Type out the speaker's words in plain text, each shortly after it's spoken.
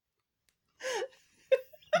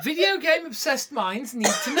Video game obsessed minds need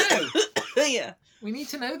to know. Yeah. We need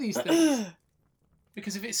to know these things.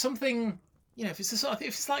 Because if it's something, if it's the sort of, if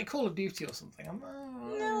it's like Call of Duty or something,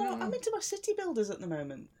 No, I'm into my city builders at the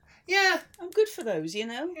moment. Yeah. I'm good for those,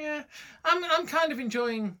 Yeah. I'm kind of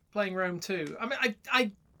enjoying playing Rome too. I mean,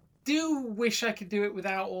 I do wish I could do it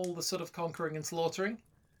without all the sort of conquering and slaughtering.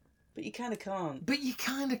 But you kind of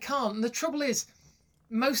can't. And the trouble is,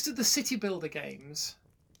 most of the city builder games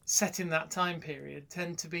set in that time period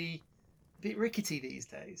tend to be a bit rickety these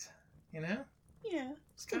days, Yeah,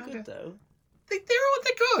 still good though. They're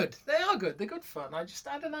good. They are good. They're good fun. I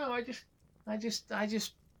don't know. I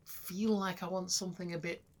just feel like I want something a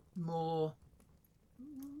bit more,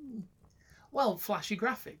 flashy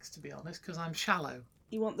graphics, to be honest, because I'm shallow.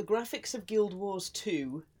 You want the graphics of Guild Wars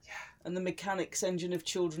 2 and the mechanics engine of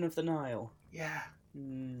Children of the Nile. Yeah.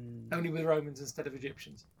 Only with Romans instead of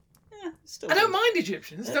Egyptians. Yeah, still. I don't mind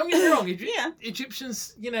Egyptians. Don't get me wrong. Yeah.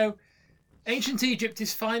 Egyptians, ancient Egypt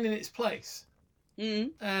is fine in its place.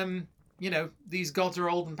 These gods are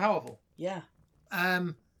old and powerful. Yeah.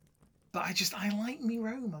 But I like me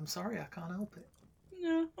Rome. I'm sorry, I can't help it.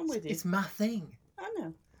 No, I'm with you. It's my thing.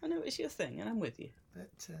 I know it's your thing, and I'm with you.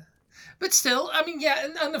 But still, I mean, yeah,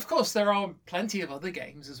 and of course there are plenty of other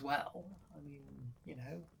games as well. I mean,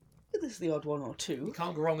 But there's the odd one or two. You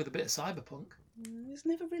can't go wrong with a bit of cyberpunk. It's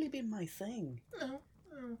never really been my thing. No,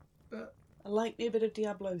 but I like me a bit of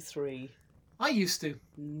Diablo 3. I used to.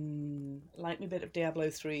 Like me a bit of Diablo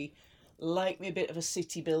 3. Like me a bit of a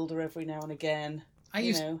city builder every now and again. I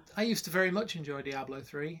used to very much enjoy Diablo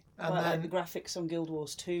 3. And then like the graphics on Guild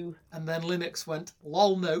Wars 2. And then Linux went,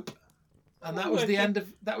 lol, nope. And that was the end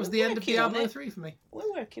of Diablo 3 for me. We're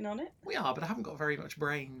working on it. We are, but I haven't got very much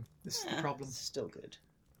brain. This is the problem. It's still good.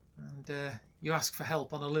 And you ask for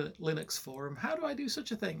help on a Linux forum. How do I do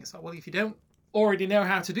such a thing? It's like, well, if you don't already know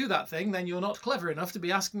how to do that thing, then you're not clever enough to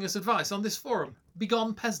be asking us advice on this forum.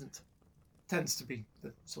 Begone, peasant. Tends to be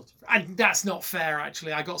the sort of... And that's not fair,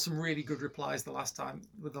 actually. I got some really good replies the last time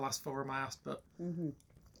with the last forum I asked, but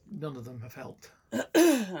none of them have helped.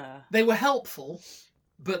 They were helpful,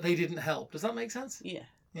 but they didn't help. Does that make sense? Yeah,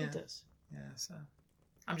 it does. Yeah, so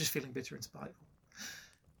I'm just feeling bitter and spiteful.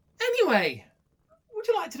 Anyway, would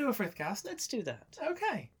you like to do a Frithcast? Let's do that.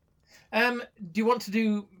 Okay. Do you want to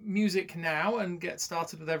do music now and get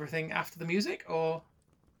started with everything after the music, or...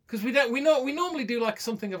 Because we normally do like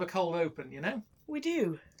something of a cold open, We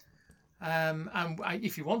do. And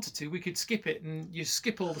if you wanted to, we could skip it, and you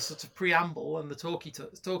skip all the sort of preamble and the talky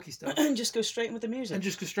stuff, and just go straight in with the music. and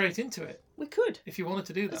just go straight into it. We could. If you wanted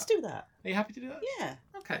to do that, Let's do that. Are you happy to do that? Yeah.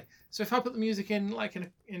 Okay. So if I put the music in like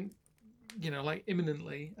like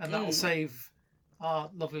imminently, and that will save our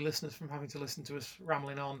lovely listeners from having to listen to us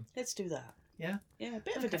rambling on. Let's do that. Yeah. Yeah, a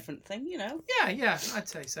bit of a different thing, Yeah, I'd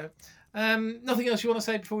say so. Nothing else you want to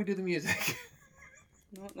say before we do the music?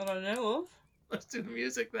 Not that I know of. Let's do the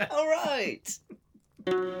music then. All right.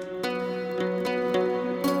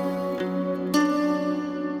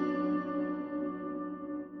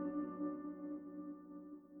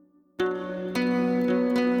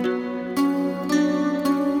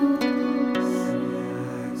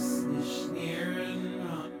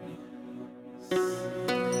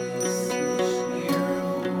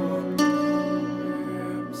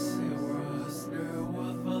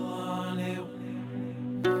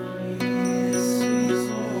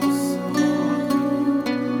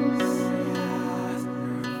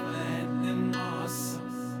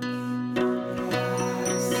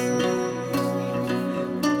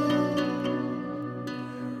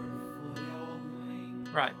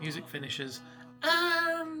 Right, music finishes.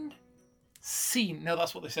 And scene. No,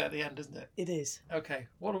 that's what they say at the end, isn't it? It is. Okay.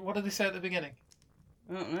 What did they say at the beginning?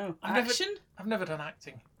 I don't know. Action? I've never done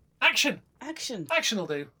acting. Action! Action. Action will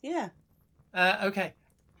do. Yeah. Okay.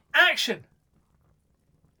 Action!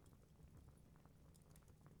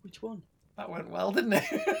 Which one? That went well, didn't it?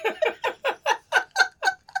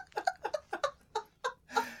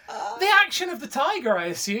 The action of the tiger, I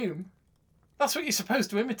assume. That's what you're supposed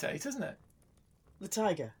to imitate, isn't it? The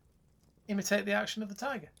tiger. Imitate the action of the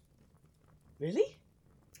tiger. Really?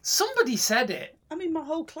 Somebody said it. I mean, my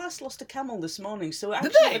whole class lost a camel this morning, so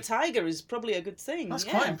action of a tiger is probably a good thing. That's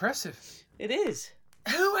quite impressive. It is.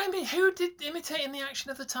 Who did imitating the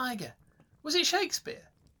action of the tiger? Was it Shakespeare?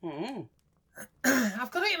 Oh.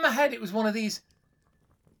 I've got it in my head. It was one of these,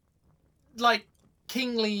 like,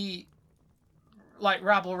 kingly, like,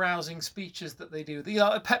 rabble-rousing speeches that they do.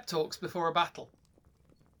 The pep talks before a battle.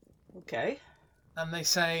 Okay. And they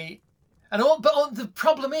say, but the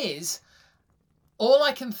problem is, all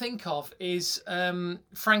I can think of is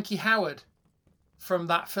Frankie Howard from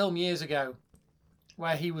that film years ago,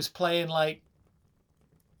 where he was playing like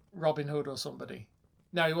Robin Hood or somebody.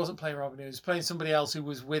 No, he wasn't playing Robin Hood. He was playing somebody else who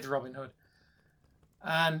was with Robin Hood.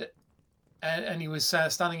 And he was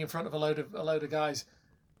standing in front of a load of guys.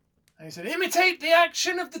 And he said, "Imitate the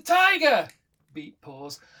action of the tiger." Beat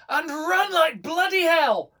pause. "And run like bloody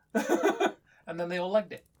hell." And then they all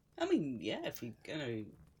legged it. I mean, yeah, if you're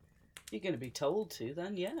gonna be told to,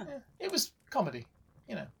 then yeah. It was comedy,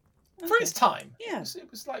 Okay. for its time. Yeah. It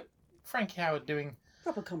was like Frankie Howard doing,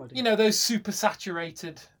 Proper comedy. those super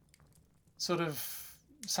saturated sort of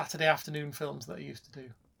Saturday afternoon films that he used to do.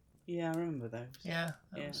 Yeah, I remember those. Yeah,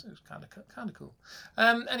 it was kind of cool.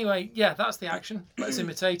 Anyway, yeah, that's the action. Let's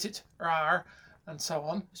imitate it, rawr, and so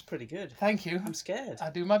on. It's pretty good. Thank you. I'm scared. I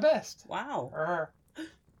do my best. Wow. Rawr.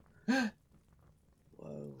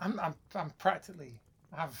 Whoa. I'm practically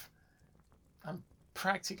half.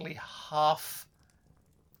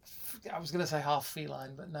 I was going to say half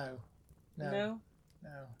feline, but no. That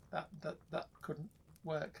couldn't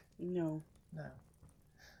work. No.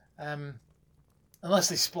 Unless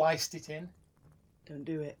they spliced it in, Don't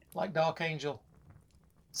do it. like Dark Angel,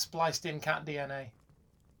 spliced in cat DNA,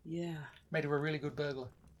 Yeah. made her a really good burglar.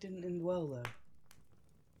 Didn't end well though.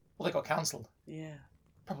 Well, they got cancelled. Yeah.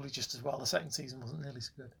 Probably just as well. The second season wasn't nearly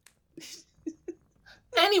so good.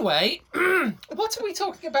 Anyway, what are we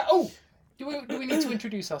talking about? Oh, do we need to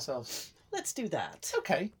introduce ourselves? Let's do that.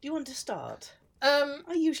 Okay. Do you want to start? I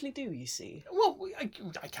I usually do, you see. Well, I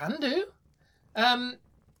can do.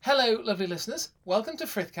 Hello, lovely listeners. Welcome to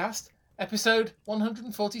Frithcast, episode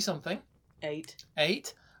 140-something.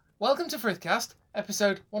 8. Welcome to Frithcast,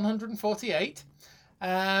 episode 148.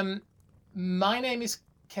 My name is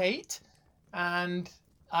Kate, and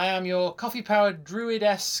I am your coffee-powered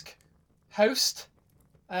druid-esque host.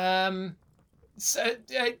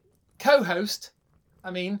 Co-host,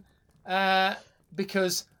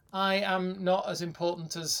 because I am not as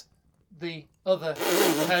important as the other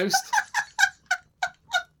host,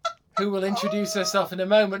 who will introduce herself in a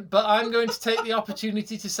moment, but I'm going to take the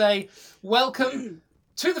opportunity to say welcome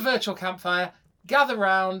to the virtual campfire. Gather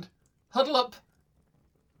round, huddle up,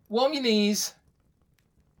 warm your knees,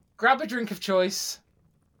 grab a drink of choice,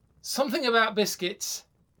 something about biscuits.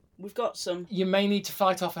 We've got some. You may need to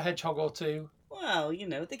fight off a hedgehog or two. Well,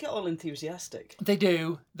 they get all enthusiastic. They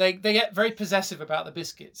do. They get very possessive about the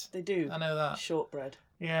biscuits. They do. I know that. Shortbread.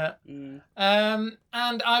 Yeah. Mm.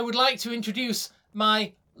 And I would like to introduce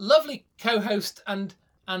my lovely co-host and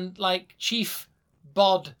like chief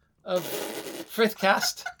bod of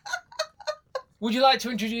Frithcast. Would you like to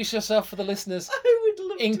introduce yourself for the listeners? I would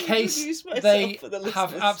love in to case introduce myself they for the listeners.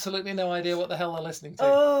 have absolutely no idea what the hell they're listening to.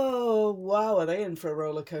 Oh, wow, are they in for a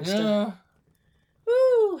roller coaster? Yeah.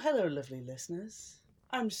 Ooh, hello, lovely listeners.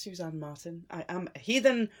 I'm Suzanne Martin. I am a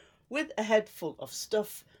heathen with a head full of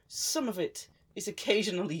stuff. Some of it is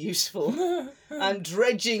occasionally useful. I'm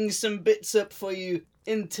dredging some bits up for you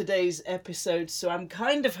in today's episode, so I'm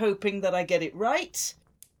kind of hoping that I get it right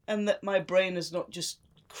and that my brain has not just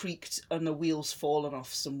creaked and the wheels fallen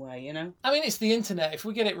off somewhere, I mean, it's the internet. If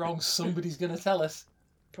we get it wrong, somebody's going to tell us.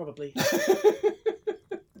 Probably.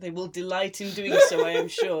 They will delight in doing so, I am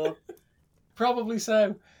sure. Probably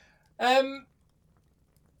so.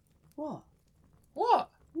 What? What?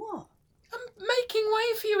 What? I'm making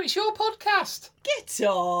way for you. It's your podcast. Get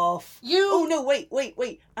off! You. Oh no!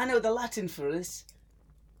 Wait! I know the Latin for this.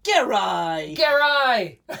 Gerai.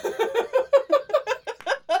 Gerai.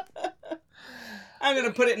 I'm going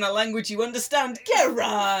to put it in a language you understand.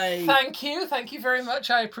 Gerai. Thank you very much.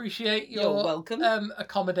 I appreciate your. You're welcome.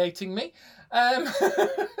 Accommodating me.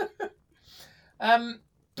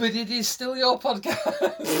 But it is still your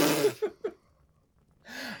podcast.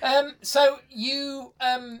 So you,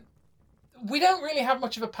 we don't really have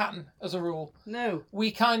much of a pattern as a rule. No.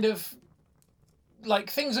 We kind of, like,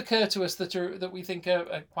 things occur to us that we think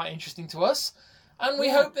are quite interesting to us, and we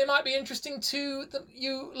hope they might be interesting to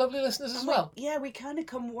you lovely listeners as well. We kind of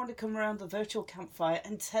want to come around the virtual campfire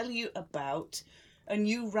and tell you about a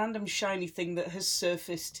new random shiny thing that has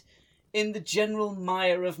surfaced in the general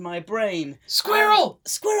mire of my brain. Squirrel!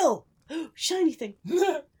 Squirrel! Shiny thing.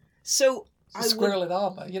 So It's a squirrel in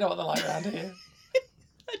armour. You know what they're like around here.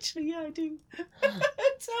 Actually, yeah, I do.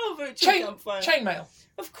 It's our virtual campfire. Chainmail.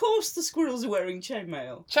 Of course the squirrels are wearing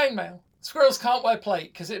chainmail. Chainmail. Squirrels can't wear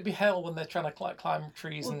plate because it'd be hell when they're trying to climb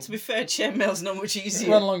trees Well, and to be fair, chainmail's not much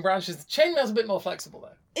easier. run along branches. The chainmail's a bit more flexible,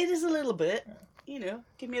 though. It is a little bit.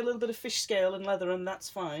 Give me a little bit of fish scale and leather and that's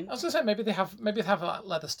fine. I was going to say, maybe they have like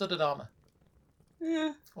leather studded armour.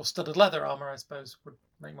 Yeah. Or studded leather armour, I suppose, would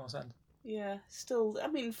make more sense. Yeah. Still, I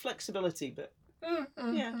mean, flexibility, but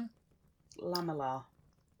yeah. Lamella.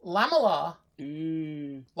 Lamella?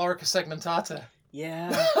 Mmm. Lorica segmentata.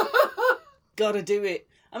 Yeah. Gotta do it.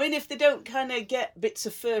 I mean, if they don't kind of get bits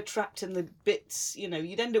of fur trapped in the bits,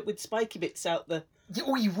 you'd end up with spiky bits out the...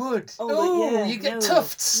 Oh, you would. Oh, yeah, you get no,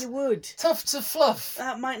 tufts. You would. Tufts of fluff.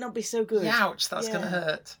 That might not be so good. Ouch, that's going to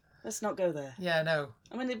hurt. Let's not go there. Yeah, no.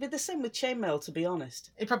 I mean, it'd be the same with chainmail, to be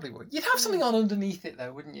honest. It probably would. You'd have something on underneath it,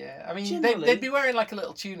 though, wouldn't you? I mean, Generally. they'd be wearing like a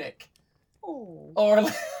little tunic. Oh. Or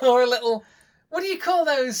a little... What do you call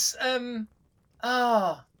those? I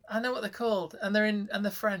know what they're called. And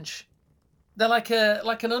they're French. They're like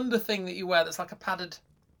an under thing that you wear that's like a padded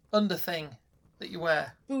under thing that you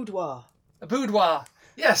wear. Boudoir. A boudoir.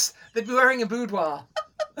 Yes, they'd be wearing a boudoir.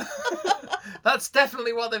 That's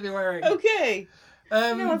definitely what they'd be wearing. Okay.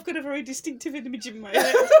 Now I've got a very distinctive image in my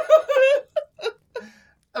head.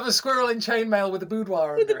 Of a squirrel in chainmail with a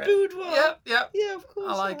boudoir With under a it. boudoir. Yep. Yeah, of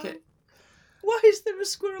course. I like it. Why is there a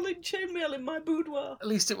squirrel in chainmail in my boudoir? At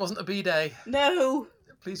least it wasn't a B-day. No.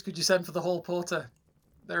 Please could you send for the hall porter?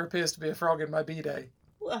 There appears to be a frog in my B-day.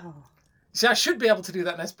 Wow. See, I should be able to do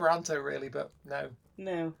that in Esperanto, really, but no.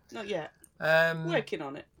 No, not yet. Working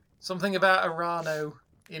on it. Something about a rano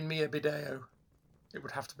in mia bideo. It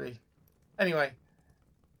would have to be. Anyway.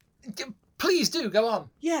 Please do, go on.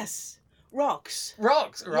 Yes. Rocks.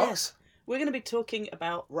 Rocks. Yes. We're going to be talking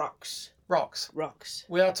about rocks. Rocks.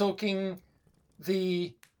 We are talking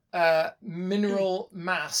the mineral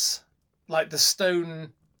mass, like the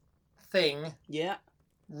stone thing. Yeah.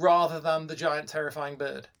 Rather than the giant terrifying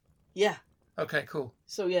bird. Yeah. Okay, cool.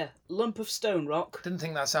 So yeah, lump of stone rock. Didn't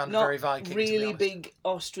think that sounded Not very Viking. really to be honest. big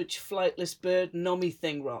ostrich flightless bird nommy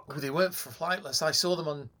thing rock. Oh, they weren't for flightless. I saw them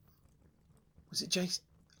on. Was it Jason?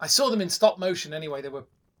 I saw them in stop motion anyway. They were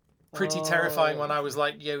pretty terrifying when I was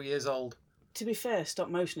like years old. To be fair, stop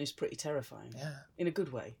motion is pretty terrifying. Yeah. In a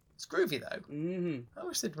good way. It's groovy though. Mm-hmm. I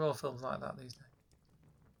wish there'd be more films like that these days.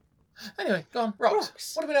 Anyway, go on.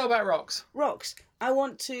 Rocks. What do we know about rocks? Rocks. I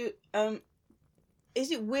want to. Is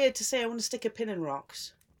it weird to say I want to stick a pin in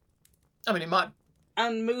rocks? I mean, it might.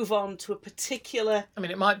 And move on to a particular. I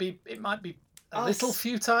mean, it might be a little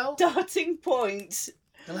futile. Starting point.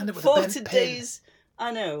 You'll end up with for a bent today's. Pin.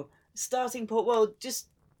 I know. Starting point. Well, just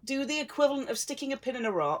do the equivalent of sticking a pin in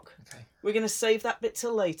a rock. Okay. We're going to save that bit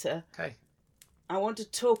till later. Okay. I want to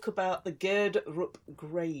talk about the Geerdrup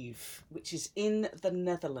grave, which is in the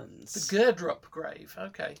Netherlands. The Geerdrup grave.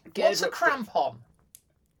 Okay. What's a crampon?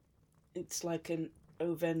 It's like an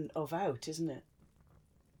oven of out, isn't it?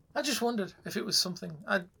 I just wondered if it was something.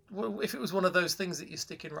 If it was one of those things that you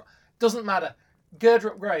stick in rock. Doesn't matter.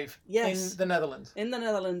 Geerdrup grave. Yes. In the Netherlands. In the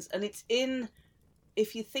Netherlands, and it's in.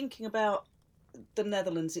 If you're thinking about the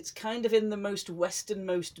Netherlands, it's kind of in the most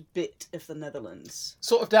westernmost bit of the Netherlands.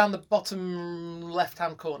 Sort of down the bottom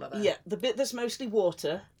left-hand corner there. Yeah, the bit that's mostly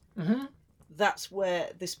water. Mm-hmm. That's where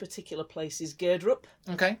this particular place is, Geerdrup.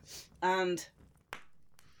 Okay. And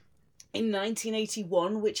in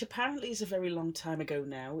 1981, which apparently is a very long time ago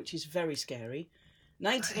now, which is very scary,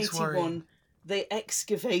 1981, they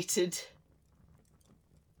excavated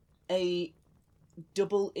a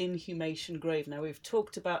double inhumation grave. Now, we've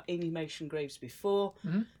talked about inhumation graves before.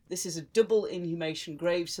 Mm-hmm. This is a double inhumation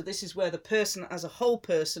grave, so this is where the person as a whole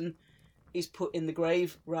person is put in the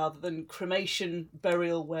grave, rather than cremation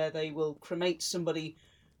burial, where they will cremate somebody,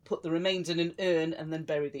 put the remains in an urn, and then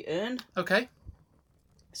bury the urn. Okay.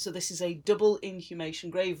 So this is a double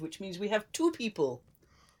inhumation grave, which means we have two people.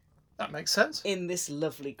 That makes sense. In this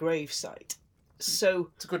lovely grave site.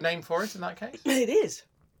 So it's a good name for it in that case. It is.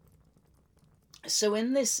 So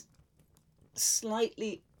in this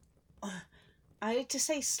slightly, I hate to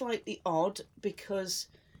say slightly odd, because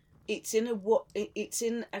it's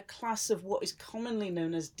in a class of what is commonly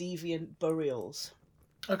known as deviant burials.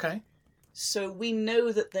 Okay. So we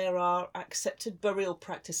know that there are accepted burial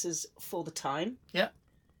practices for the time. Yeah.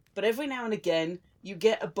 But every now and again, you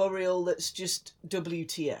get a burial that's just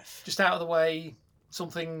WTF. Just out of the way,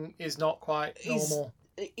 something is not quite normal.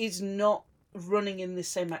 Is not running in the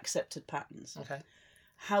same accepted patterns. Okay.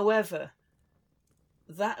 However,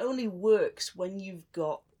 that only works when you've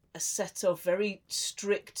got a set of very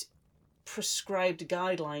strict prescribed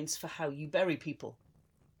guidelines for how you bury people.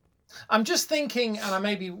 I'm just thinking, and I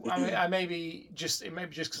may be just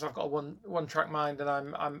because I've got a one track mind, and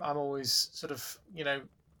I'm always sort of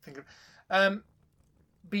thinking,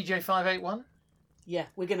 BJ581. Yeah,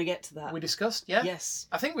 we're going to get to that. We discussed, yeah. Yes.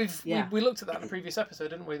 I think we looked at that in a previous episode,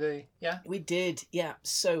 didn't we? We did, yeah.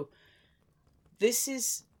 So this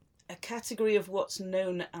is a category of what's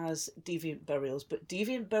known as deviant burials, but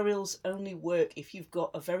deviant burials only work if you've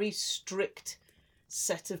got a very strict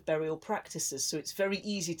set of burial practices, so it's very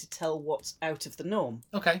easy to tell what's out of the norm.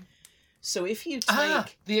 Okay. So if you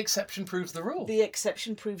take... the exception proves the rule. The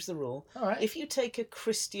exception proves the rule. All right. If you take a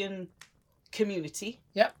Christian community.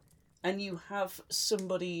 Yep. And you have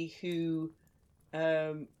somebody who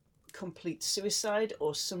completes suicide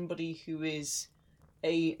or somebody who is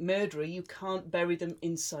a murderer, you can't bury them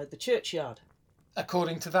inside the churchyard.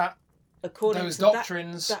 According to that, According those to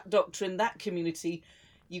doctrines, that doctrine, that community,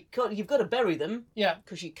 you've got to bury them. Yeah.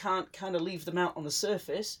 Because you can't kind of leave them out on the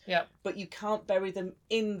surface. Yeah. But you can't bury them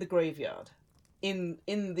in the graveyard, in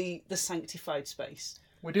the sanctified space.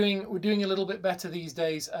 We're doing a little bit better these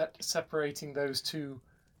days at separating those two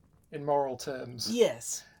in moral terms.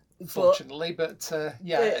 Yes. Fortunately, but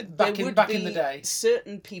back in the day,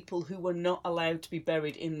 certain people who were not allowed to be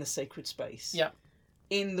buried in the sacred space. Yeah.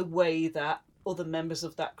 In the way that other members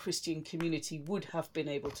of that Christian community would have been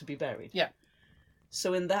able to be buried. Yeah.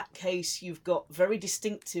 So in that case, you've got very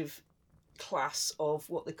distinctive class of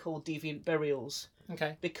what they call deviant burials.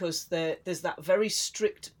 Okay. Because there's that very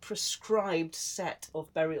strict prescribed set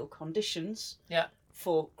of burial conditions. Yeah.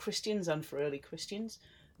 For Christians and for early Christians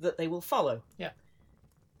that they will follow. Yeah.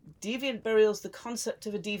 Deviant burials, the concept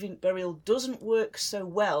of a deviant burial doesn't work so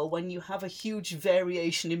well when you have a huge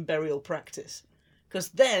variation in burial practice. Because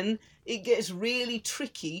then it gets really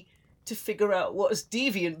tricky to figure out what's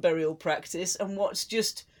deviant burial practice and what's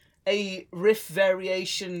just a riff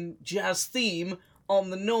variation jazz theme on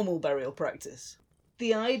the normal burial practice.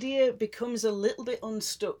 The idea becomes a little bit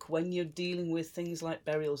unstuck when you're dealing with things like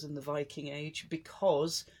burials in the Viking Age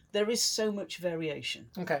because there is so much variation.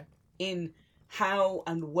 Okay. In how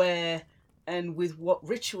and where and with what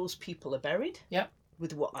rituals people are buried. Yeah.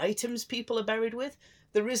 With what items people are buried with.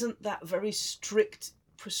 There isn't that very strict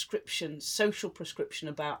prescription, social prescription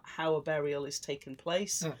about how a burial is taken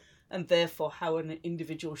place and therefore how an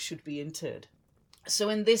individual should be interred. So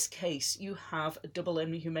in this case, you have a double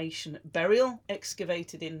inhumation burial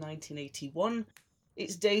excavated in 1981.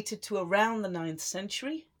 It's dated to around the 9th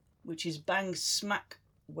century, which is bang smack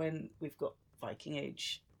when we've got Viking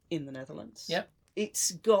Age in the Netherlands. Yep.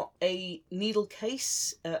 It's got a needle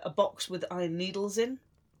case, a box with iron needles in.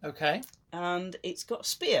 Okay. And it's got a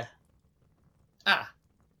spear. Ah.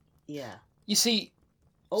 Yeah. You see...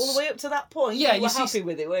 All the way up to that point, yeah, you were happy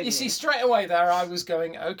with it, weren't you? You see, straight away there I was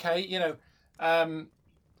going, okay,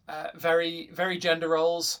 very, very gender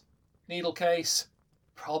roles, needle case,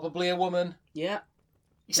 probably a woman. Yeah.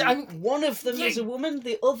 You see, one of them is a woman,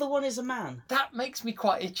 the other one is a man. That makes me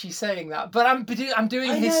quite itchy saying that, but I'm doing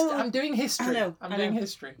history. I'm doing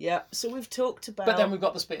history. Yeah, so we've talked about... But then we've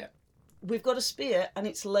got the spear. We've got a spear, and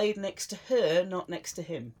it's laid next to her, not next to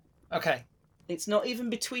him. Okay. It's not even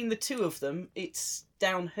between the two of them, it's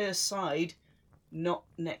down her side, not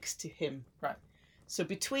next to him. Right. So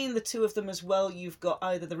between the two of them as well, you've got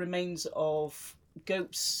either the remains of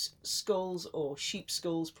goats' skulls or sheep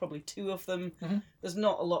skulls, probably two of them. Mm-hmm. There's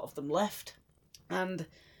not a lot of them left. And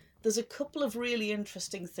there's a couple of really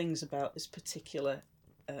interesting things about this particular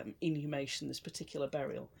inhumation, this particular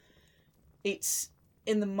burial. It's,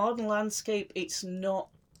 in the modern landscape, it's not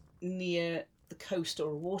near the coast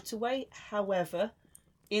or a waterway. However,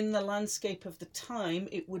 in the landscape of the time,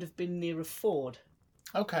 it would have been near a ford.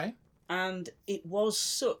 Okay. And it was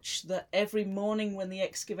such that every morning when the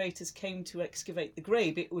excavators came to excavate the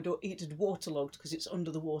grave, it had waterlogged because it's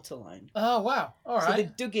under the waterline. Oh, wow. All right. So they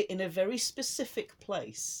dug it in a very specific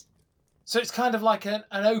place. So it's kind of like an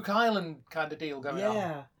Oak Island kind of deal going on.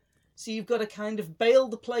 Yeah. So you've got to kind of bail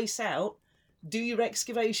the place out, do your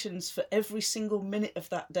excavations for every single minute of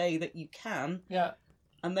that day that you can. Yeah.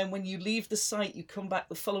 And then when you leave the site, you come back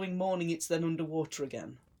the following morning, it's then underwater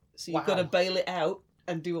again. So you've Wow. got to bail it out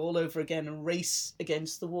and do all over again and race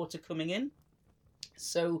against the water coming in.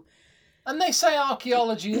 So... And they say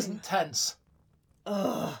archaeology isn't tense.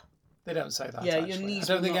 Ugh. They don't say that, Yeah, actually. your knees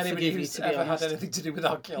I don't will think not anybody forgive you, who's to be ever honest. had anything to do with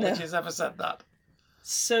archaeology has ever said that.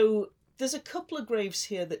 So there's a couple of graves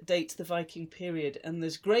here that date to the Viking period, and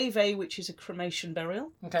there's grave A, which is a cremation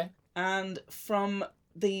burial. Okay. And from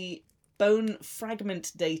the bone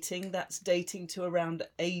fragment dating, that's dating to around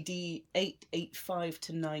AD 885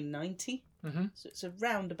 to 990. Mm-hmm. So it's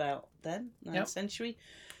around about then, 9th Yep. century.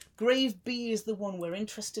 Grave B is the one we're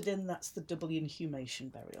interested in. That's the double inhumation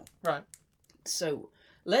burial. Right. So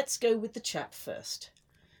let's go with the chap first.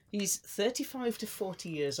 He's 35 to 40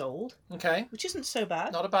 years old. Okay. Which isn't so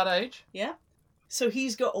bad. Not a bad age. Yeah. So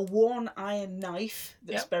he's got a worn iron knife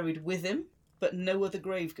that's Yep. buried with him, but no other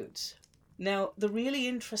grave goods. Now, the really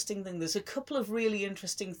interesting thing, there's a couple of really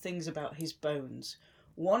interesting things about his bones.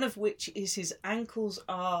 One of which is his ankles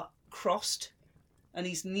are crossed and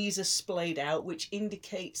his knees are splayed out, which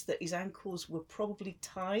indicates that his ankles were probably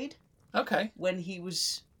tied Okay. when he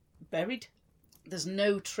was buried. There's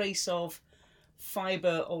no trace of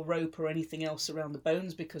fibre or rope or anything else around the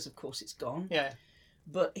bones because, of course, it's gone. Yeah.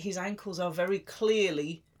 but his ankles are very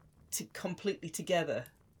clearly completely together,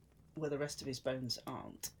 where the rest of his bones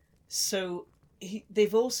aren't. So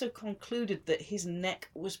they've also concluded that his neck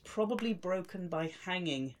was probably broken by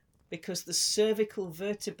hanging, because the cervical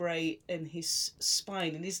vertebrae in his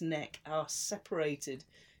spine and his neck are separated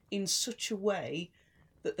in such a way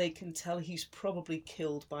that they can tell he's probably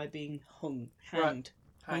killed by being hanged.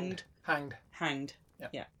 Hanged.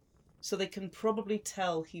 Yeah. So they can probably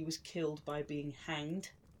tell he was killed by being hanged,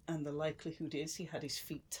 and the likelihood is he had his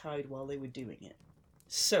feet tied while they were doing it.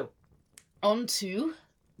 So, on to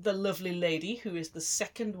the lovely lady who is the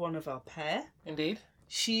second one of our pair. Indeed.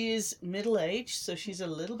 She is middle-aged, so she's a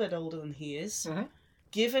little bit older than he is. Mm-hmm.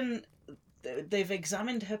 Given they've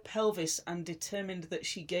examined her pelvis and determined that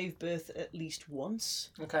she gave birth at least once.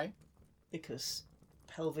 Okay. Because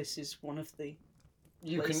pelvis is one of the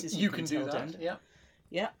you can do that. Gender. Yeah.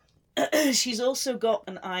 Yeah. She's also got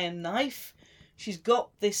an iron knife. She's got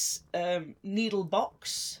this needle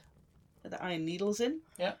box with the iron needles in.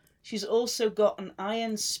 Yeah. She's also got an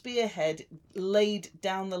iron spearhead laid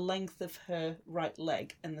down the length of her right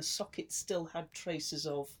leg, and the socket still had traces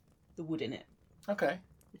of the wood in it. Okay.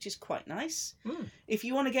 Which is quite nice. Mm. If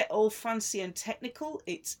you want to get all fancy and technical,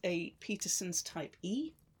 it's a Peterson's Type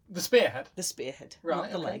E. The spearhead? The spearhead, right,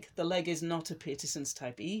 not the leg. The leg is not a Peterson's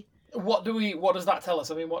Type E. What does that tell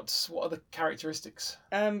us? I mean, what are the characteristics?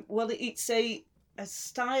 Well, it's a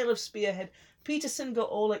style of spearhead. Peterson got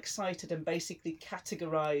all excited and basically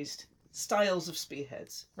categorised styles of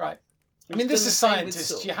spearheads. Right. I mean, this is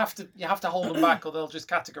scientists. You have to hold them back, or they'll just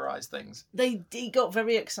categorise things. He got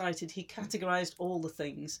very excited. He categorised all the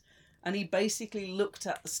things, and he basically looked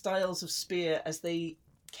at the styles of spear as they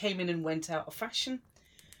came in and went out of fashion,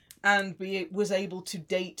 and was able to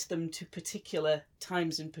date them to particular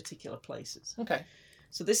times in particular places. Okay.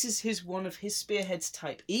 So this is one of his spearheads,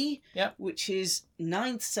 Type E, which is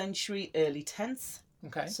 9th century, early 10th.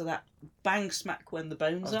 Okay. So that bang smack when the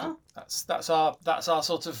bones are. That's our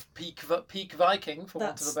sort of peak Viking, for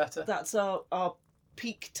want of a better. That's our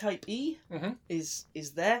peak Type E. Mm-hmm. is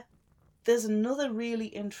there. There's another really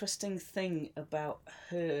interesting thing about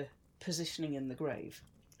her positioning in the grave.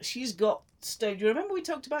 She's got stone. Do you remember we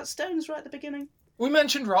talked about stones right at the beginning? We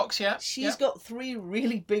mentioned rocks, yeah. She's got 3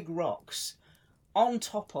 really big rocks on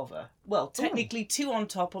top of her. Well, technically 2 on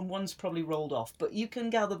top and one's probably rolled off, but you can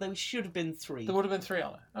gather there should have been 3. There would have been 3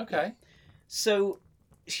 on her. Okay. Yeah. So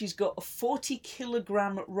she's got a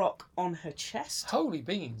 40-kilogram rock on her chest. Holy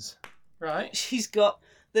beans. Right.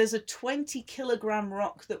 There's a 20-kilogram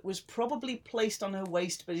rock that was probably placed on her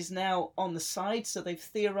waist but is now on the side, so they've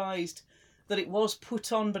theorised that it was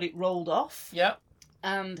put on but it rolled off. Yeah.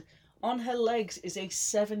 And on her legs is a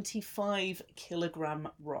 75-kilogram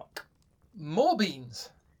rock. More beans.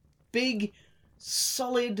 Big,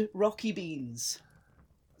 solid, rocky beans.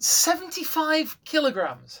 75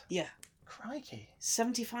 kilograms? Yeah. Crikey.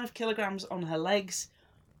 75 kilograms on her legs,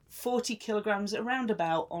 40 kilograms around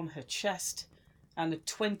about on her chest, and a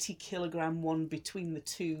 20-kilogram one between the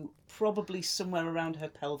two, probably somewhere around her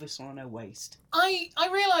pelvis or on her waist. I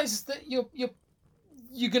realise that you're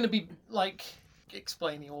going to be, like,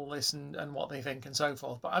 explaining all this and what they think and so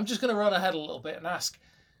forth, but I'm just going to run ahead a little bit and ask,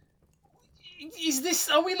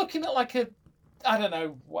 are we looking at like I don't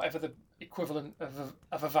know, whatever the equivalent of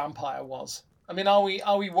a vampire was? I mean, are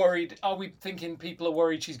we worried? Are we thinking people are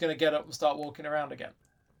worried she's going to get up and start walking around again?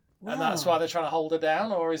 Wow. And that's why they're trying to hold her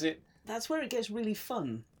down, or is it? That's where it gets really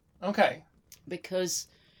fun. Okay. Because,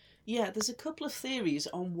 there's a couple of theories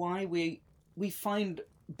on why we find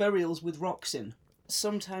burials with rocks in.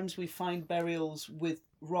 Sometimes we find burials with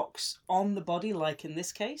rocks on the body, like in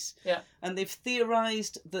this case. Yeah. And they've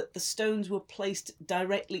theorised that the stones were placed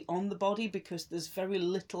directly on the body because there's very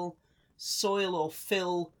little soil or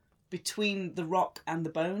fill between the rock and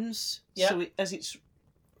the bones. Yeah. So as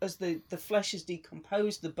the flesh is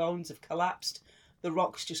decomposed, the bones have collapsed, the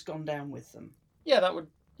rock's just gone down with them. Yeah, I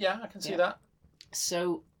can see that.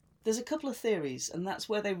 So there's a couple of theories, and that's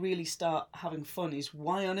where they really start having fun, is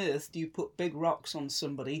why on earth do you put big rocks on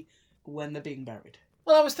somebody when they're being buried?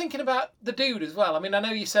 Well, I was thinking about the dude as well. I mean, I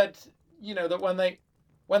know you said, that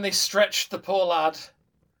when they stretched the poor lad,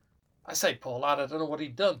 I say poor lad, I don't know what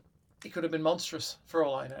he'd done. He could have been monstrous, for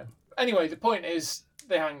all I know. Anyway, the point is,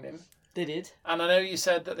 they hanged him. They did. And I know you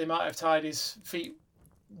said that they might have tied his feet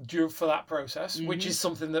for that process, which is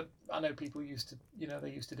something that I know people used to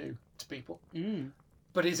do to people. Mm.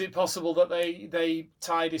 But is it possible that they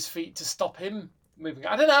tied his feet to stop him moving?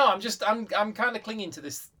 I don't know. I'm kind of clinging to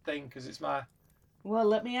this thing because it's my. Well,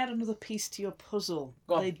 let me add another piece to your puzzle.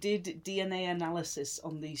 Go on. They did DNA analysis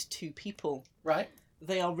on these 2 people. Right.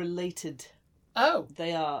 They are related. Oh.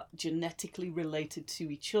 They are genetically related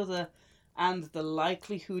to each other, and the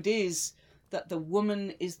likelihood is that the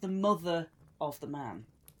woman is the mother of the man.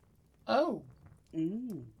 Oh.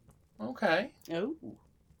 Mm. Okay. Oh.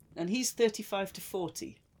 And he's 35 to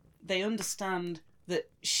 40. They understand that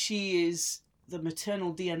she is the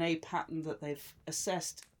maternal DNA pattern that they've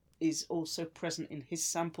assessed is also present in his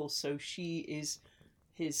sample, so she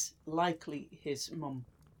is likely his mum.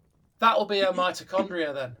 That'll be her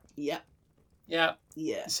mitochondria then. Yeah. Yeah.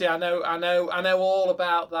 Yeah. See, I know all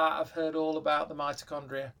about that. I've heard all about the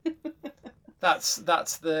mitochondria. That's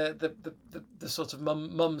the sort of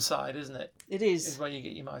mum side, isn't it? It is. Is where you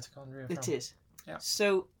get your mitochondria from. It is. Yeah.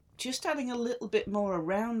 So, just adding a little bit more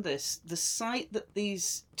around this, the site that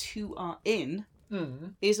these two are in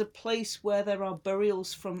is a place where there are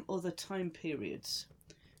burials from other time periods.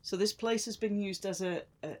 So this place has been used as a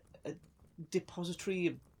depository,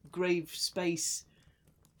 a grave space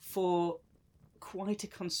for quite a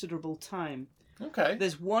considerable time. Okay.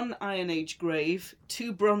 There's one Iron Age grave,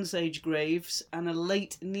 2 Bronze Age graves, and a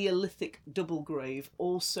late Neolithic double grave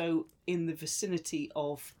also in the vicinity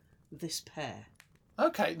of this pair.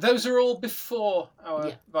 Okay, those are all before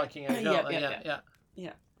our Viking Age, aren't they?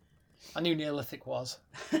 Yeah. I knew Neolithic was.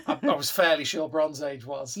 I was fairly sure Bronze Age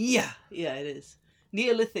was. Yeah, it is.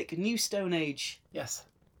 Neolithic, New Stone Age. Yes.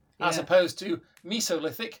 As opposed to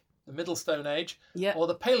Mesolithic, the Middle Stone Age, or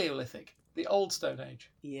the Paleolithic, the Old Stone Age.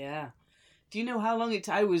 Yeah. Do you know how long it...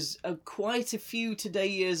 I was quite a few today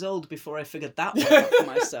years old before I figured that one out for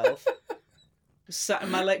myself. Sat in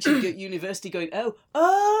my lecture at university going,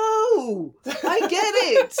 oh, I get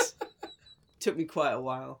it. Took me quite a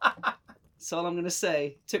while. That's all I'm going to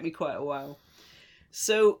say. Took me quite a while.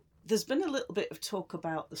 So there's been a little bit of talk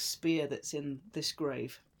about the spear that's in this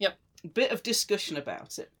grave. Yep. A bit of discussion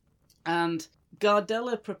about it. And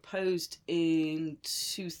Gardella proposed in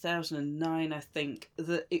 2009, I think,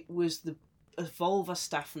 that it was a vulva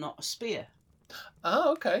staff, not a spear.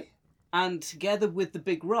 Oh, okay. And together with the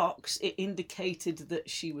big rocks, it indicated that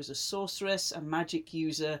she was a sorceress, a magic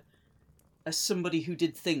user, as somebody who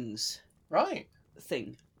did things. Right.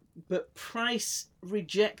 Thing. But Price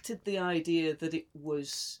rejected the idea that it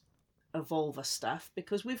was a vulva staff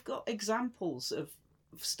because we've got examples of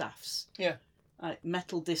staffs. Yeah.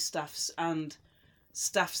 Metal distaffs and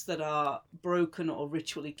staffs that are broken or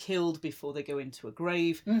ritually killed before they go into a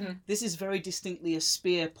grave. Mm-hmm. This is very distinctly a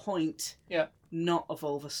spear point. Yeah. Not a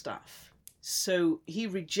vulva staff. So he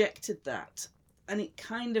rejected that. And it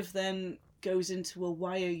kind of then goes into, well,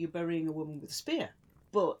 why are you burying a woman with a spear?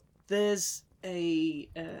 But there's a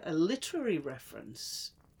literary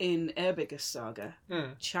reference in Erbiger Saga,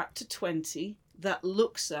 chapter 20, that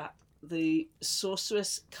looks at the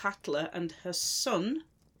sorceress Katla and her son,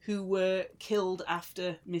 who were killed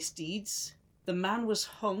after misdeeds. The man was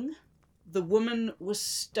hung, the woman was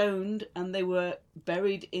stoned, and they were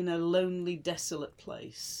buried in a lonely, desolate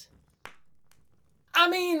place. I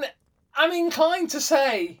mean, I'm inclined to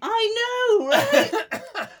say... I know, right?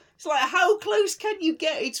 It's like, how close can you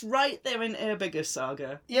get? It's right there in Erbiger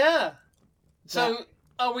Saga. Yeah. So,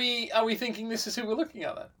 are we thinking this is who we're looking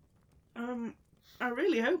at then? I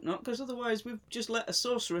really hope not, because otherwise we've just let a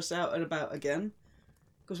sorceress out and about again.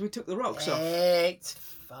 Because we took the rocks off. It's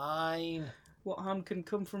fine. What harm can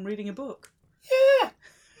come from reading a book? Yeah.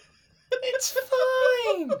 It's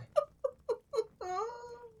fine.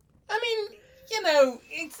 I mean, you know,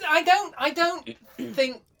 I don't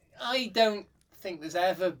think there's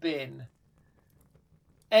ever been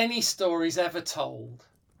any stories ever told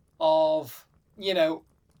of, you know,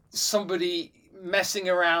 somebody messing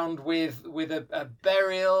around with a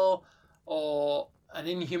burial or an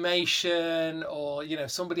inhumation, or, you know,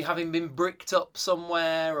 somebody having been bricked up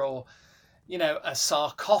somewhere, or, you know, a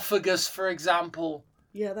sarcophagus, for example.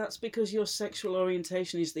 Yeah, that's because your sexual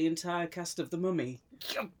orientation is the entire cast of The Mummy.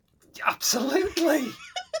 Absolutely.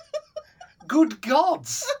 Good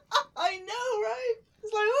gods. I know, right?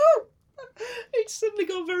 It's like, oh, it's suddenly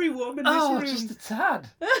got very warm in this room. Oh, just a tad.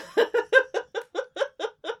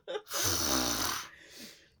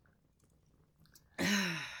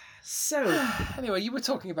 So, anyway, you were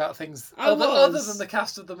talking about things other than the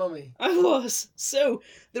cast of The Mummy. I was. So,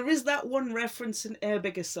 there is that one reference in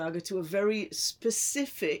Erbiger Saga to a very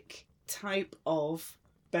specific type of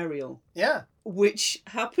burial. Yeah. Which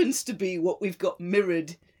happens to be what we've got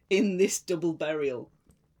mirrored in this double burial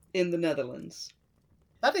in the Netherlands.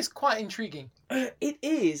 That is quite intriguing. It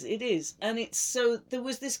is. And it's so, there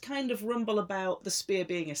was this kind of rumble about the spear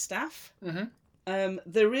being a staff. Mm-hmm.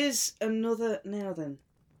 There is another, now then,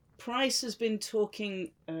 Price has been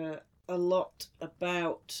talking a lot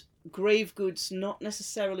about grave goods not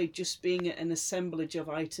necessarily just being an assemblage of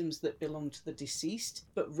items that belong to the deceased,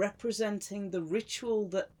 but representing the ritual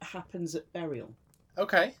that happens at burial.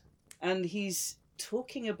 Okay. And he's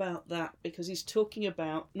talking about that because he's talking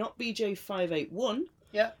about not BJ 581,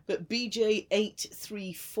 but BJ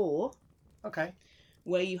 834. Okay.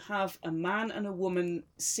 Where you have a man and a woman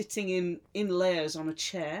sitting in layers on a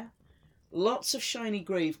chair, lots of shiny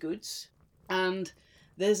grave goods, and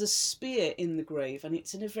there's a spear in the grave, and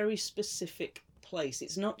it's in a very specific place.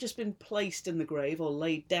 It's not just been placed in the grave or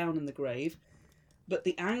laid down in the grave, but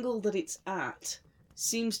the angle that it's at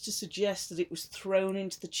seems to suggest that it was thrown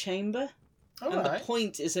into the chamber. And the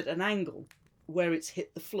point is at an angle, where it's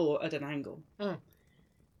hit the floor at an angle.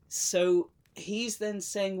 So he's then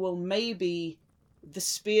saying, well, maybe the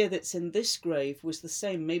spear that's in this grave was the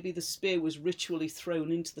same. Maybe the spear was ritually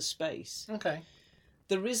thrown into the space. Okay.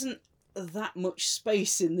 There isn't that much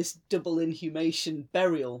space in this double inhumation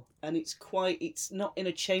burial, and it's not in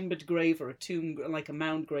a chambered grave or a tomb, like a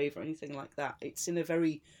mound grave or anything like that. It's in a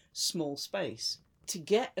very small space. To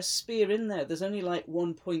get a spear in there, there's only like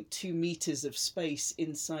 1.2 meters of space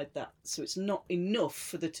inside that, so it's not enough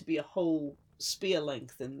for there to be a whole spear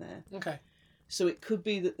length in there. Okay. So it could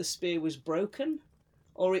be that the spear was broken,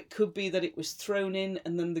 or it could be that it was thrown in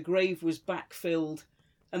and then the grave was backfilled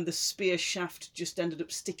and the spear shaft just ended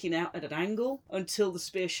up sticking out at an angle until the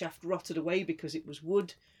spear shaft rotted away because it was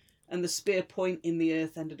wood, and the spear point in the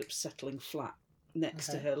earth ended up settling flat next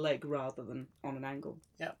to her leg rather than on an angle.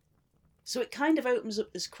 Yeah. So it kind of opens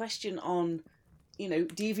up this question on,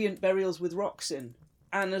 deviant burials with rocks in,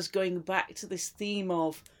 and us going back to this theme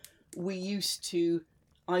of we used to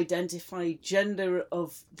identify gender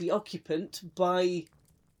of the occupant by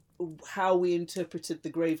how we interpreted the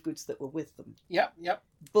grave goods that were with them. Yep.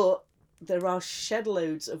 But there are shed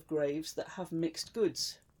loads of graves that have mixed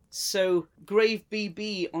goods. So Grave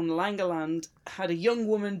BB on Langerland had a young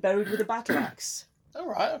woman buried with a battle axe. All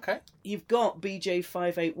right. Okay. You've got BJ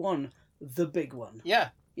 581, the big one. Yeah.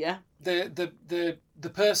 Yeah. The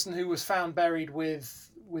person who was found buried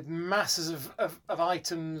with masses of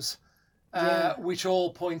items, which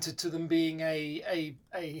all pointed to them being a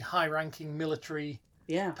high-ranking military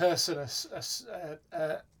person,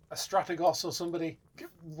 a strategos or somebody,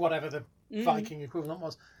 whatever the Viking equivalent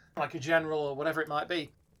was, like a general or whatever it might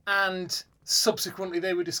be. And subsequently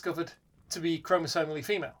they were discovered to be chromosomally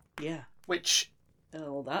female. Yeah. Which...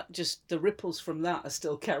 all that, just the ripples from that are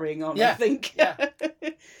still carrying on, yeah, I think. Yeah.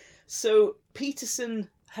 So Peterson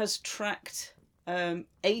has tracked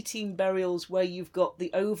 18 burials where you've got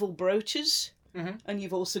the oval brooches, and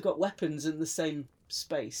you've also got weapons in the same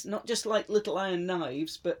space. Not just like little iron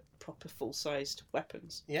knives, but proper full-sized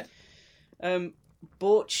weapons. Yeah.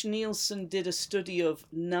 Borch Nielsen did a study of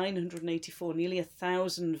 984, nearly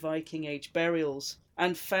 1,000 Viking Age burials,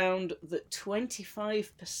 and found that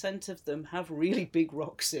 25% of them have really big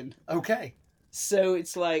rocks in. Okay. So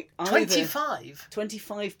it's like 25?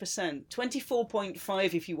 25%.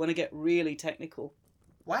 24.5 if you want to get really technical.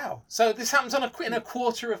 Wow. So this happens in a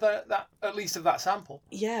quarter of that at least of that sample?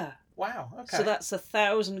 Yeah. Wow, okay. So that's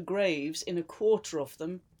 1,000 graves. In a quarter of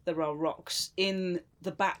them, there are rocks in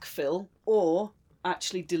the backfill or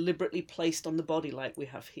actually deliberately placed on the body like we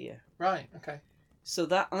have here. Right, okay. So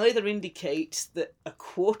that either indicates that a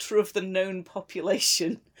quarter of the known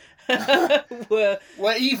population were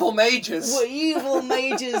evil mages. Were evil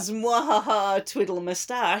mages, mwahaha, twiddle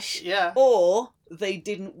moustache. Yeah. Or they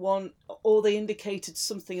didn't want, or they indicated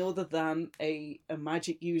something other than a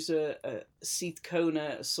magic user, a Seath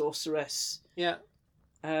Kona, a sorceress. Yeah.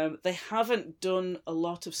 They haven't done a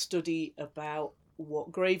lot of study about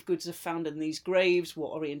what grave goods are found in these graves,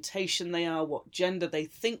 what orientation they are, what gender they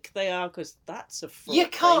think they are, because that's a fraught You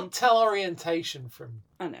can't thing. tell orientation from...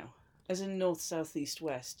 I know. As in north, south, east,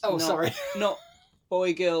 west. Oh, sorry. Not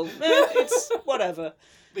boy, girl. It's whatever.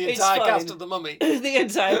 The entire cast of The Mummy. The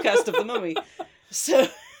entire cast of The Mummy. So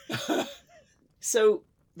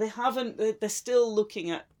they haven't... They're still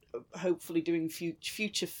looking at hopefully doing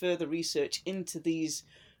future further research into these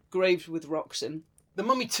graves with rocks in. The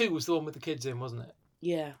Mummy 2 was the one with the kids in, wasn't it?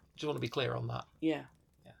 Yeah. Just want to be clear on that. Yeah.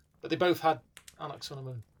 But they both had Anarchs on a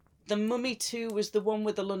Moon. The Mummy 2 was the one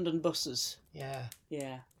with the London buses. Yeah.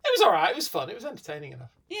 Yeah. It was alright, it was fun, it was entertaining enough.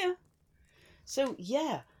 Yeah. So,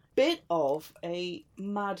 yeah. Bit of a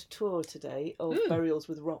mad tour today of burials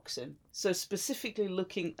with rocks in. So specifically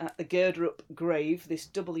looking at the Girder-up grave, this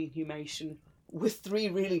double inhumation with 3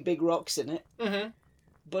 really big rocks in it. Mm-hmm.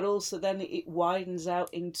 But also then it widens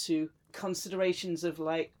out into considerations of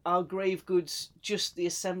like, are grave goods just the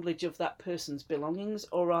assemblage of that person's belongings,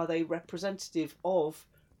 or are they representative of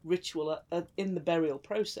ritual in the burial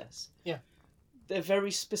process? Yeah. they're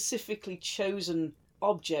very specifically chosen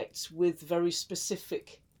objects with very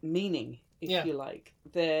specific meaning, if you like.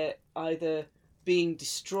 They're either being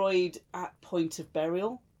destroyed at point of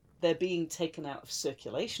burial, they're being taken out of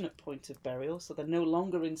circulation at point of burial, so they're no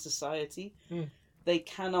longer in society. They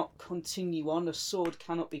cannot continue on. A sword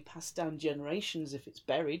cannot be passed down generations if it's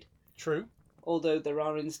buried. True. Although there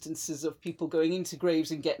are instances of people going into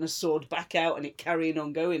graves and getting a sword back out and it carrying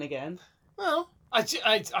on going again. Well, I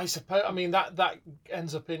suppose. I mean that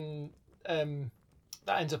ends up in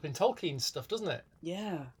Tolkien's stuff, doesn't it?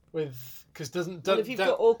 Yeah. Because if you've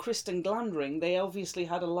got Orcrist and Glamdring, they obviously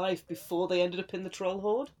had a life before they ended up in the troll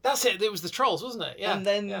horde. That's it. It was the trolls, wasn't it? Yeah. And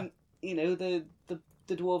then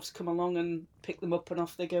the dwarves come along and pick them up and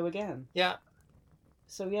off they go again. Yeah.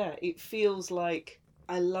 So yeah, it feels like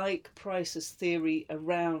I like Price's theory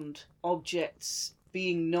around objects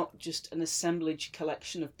being not just an assemblage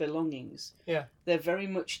collection of belongings. Yeah. They're very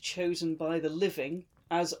much chosen by the living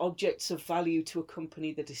as objects of value to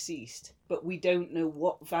accompany the deceased. But we don't know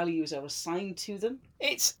what values are assigned to them.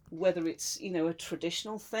 Whether it's, a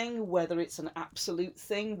traditional thing, whether it's an absolute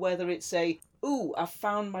thing, whether it's I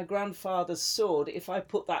found my grandfather's sword. If I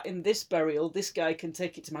put that in this burial, this guy can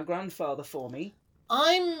take it to my grandfather for me.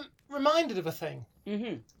 I'm reminded of a thing.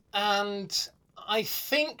 Mm-hmm. And I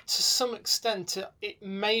think to some extent it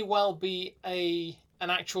may well be an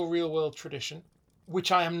actual real world tradition,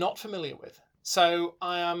 which I am not familiar with. So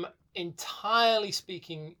I am entirely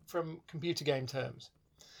speaking from computer game terms.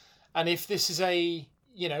 And if this is a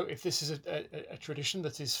tradition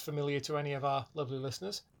that is familiar to any of our lovely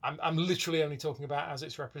listeners, I'm literally only talking about as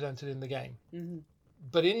it's represented in the game. Mm-hmm.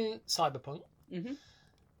 But in Cyberpunk,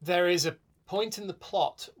 there is a point in the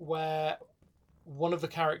plot where one of the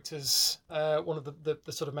characters, one of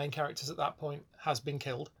the sort of main characters at that point, has been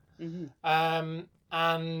killed. Mm-hmm.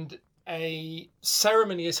 And a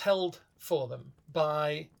ceremony is held for them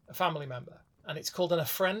by a family member, and it's called an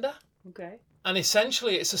ofrenda. Okay. And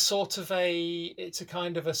essentially it's a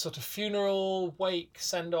kind of a sort of funeral, wake,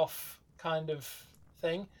 send off kind of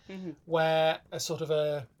thing, where a sort of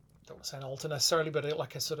I don't want to say an altar necessarily, but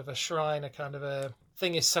like a sort of a shrine, a kind of a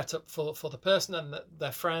thing is set up for the person, and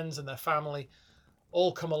their friends and their family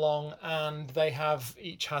all come along, and they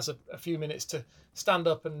each has a few minutes to stand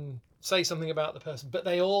up and say something about the person, but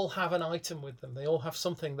they all have an item with them. They all have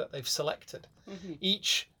something that they've selected. Mm-hmm.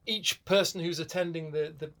 Each person who's attending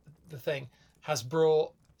the thing has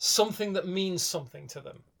brought something that means something to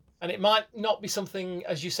them. And it might not be something,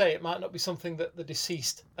 as you say, it might not be something that the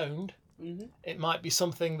deceased owned. Mm-hmm. It might be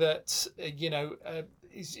something that,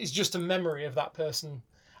 is just a memory of that person.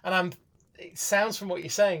 And it sounds from what you're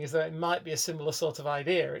saying is that it might be a similar sort of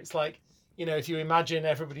idea. It's like, if you imagine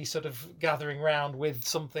everybody sort of gathering round with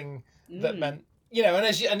something that meant, and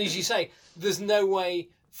as you say, there's no way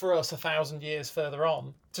for us 1,000 years further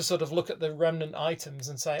on to sort of look at the remnant items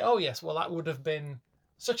and say, oh yes, well that would have been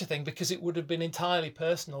such a thing, because it would have been entirely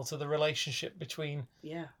personal to the relationship between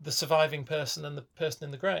the surviving person and the person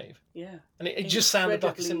in the grave. Yeah. And it just sounded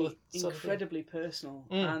like a similar sort incredibly personal.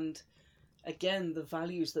 And again, the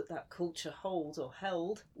values that culture holds or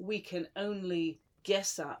held, we can only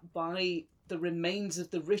guess at by the remains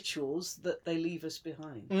of the rituals that they leave us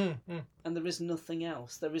behind. And there is nothing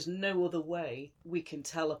else. There is no other way we can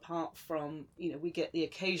tell, apart from, we get the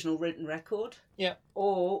occasional written record,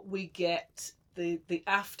 or we get the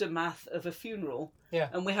aftermath of a funeral,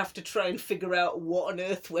 and we have to try and figure out what on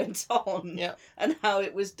earth went on and how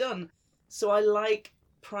it was done. So I like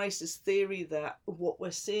Price's theory that what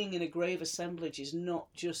we're seeing in a grave assemblage is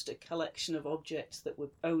not just a collection of objects that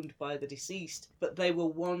were owned by the deceased, but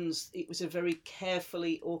it was a very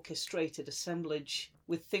carefully orchestrated assemblage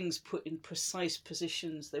with things put in precise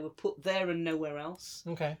positions. They were put there and nowhere else.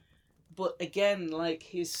 Okay. But again, like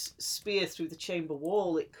his spear through the chamber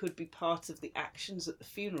wall, it could be part of the actions at the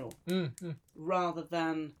funeral, rather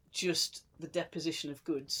than just the deposition of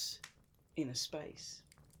goods in a space.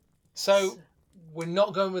 So we're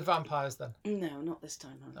not going with vampires then? No, not this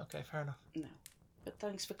time, honey. Okay, fair enough. No. But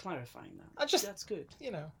thanks for clarifying that. That's good.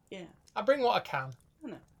 Yeah. I bring what I can. I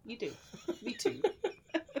know, you do. Me too.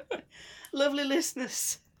 Lovely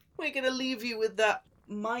listeners, we're going to leave you with that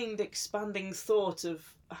mind-expanding thought of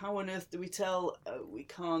how on earth do we tell? We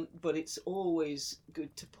can't, but it's always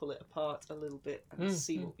good to pull it apart a little bit and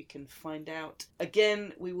see what we can find out.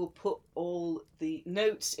 Again, we will put all the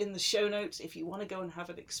notes in the show notes. If you want to go and have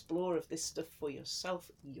an explore of this stuff for yourself,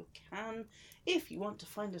 you can. If you want to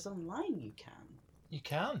find us online, you can. You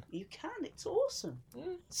can. You can. It's awesome.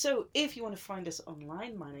 So if you want to find us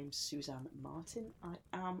online, my name's Suzanne Martin. I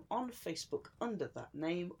am on Facebook under that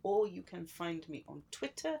name, or you can find me on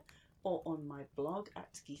Twitter or on my blog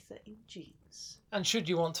at Geetha in Jeans. And should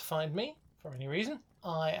you want to find me for any reason,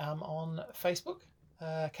 I am on Facebook,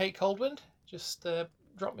 Kate Coldwind. Just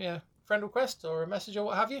drop me a friend request or a message or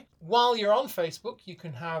what have you. While you're on Facebook, you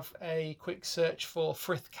can have a quick search for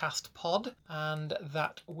Frithcast Pod, and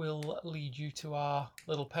that will lead you to our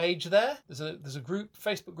little page there. There's a group,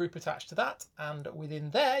 Facebook group attached to that, and within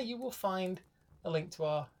there you will find a link to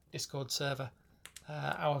our Discord server,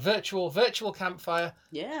 our virtual campfire.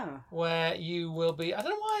 Yeah. Where you will be. I don't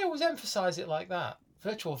know why I always emphasise it like that.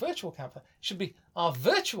 Virtual campfire. It should be our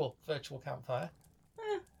virtual campfire.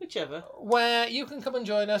 Whichever. Where you can come and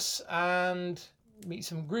join us and meet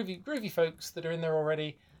some groovy folks that are in there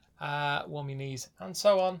already, warm your knees and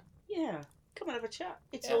so on. Yeah, come and have a chat.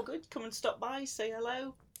 It's all good. Come and stop by, say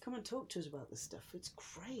hello. Come and talk to us about this stuff. It's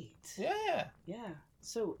great. Yeah. Yeah.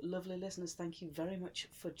 So, lovely listeners, thank you very much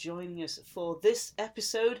for joining us for this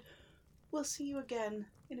episode. We'll see you again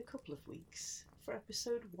in a couple of weeks for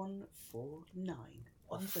episode 149.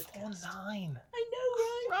 149. I know,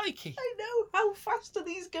 right? Crikey. I know. How fast are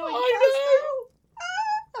these going? I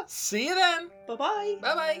know. See you then. Bye-bye.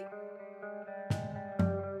 Bye-bye.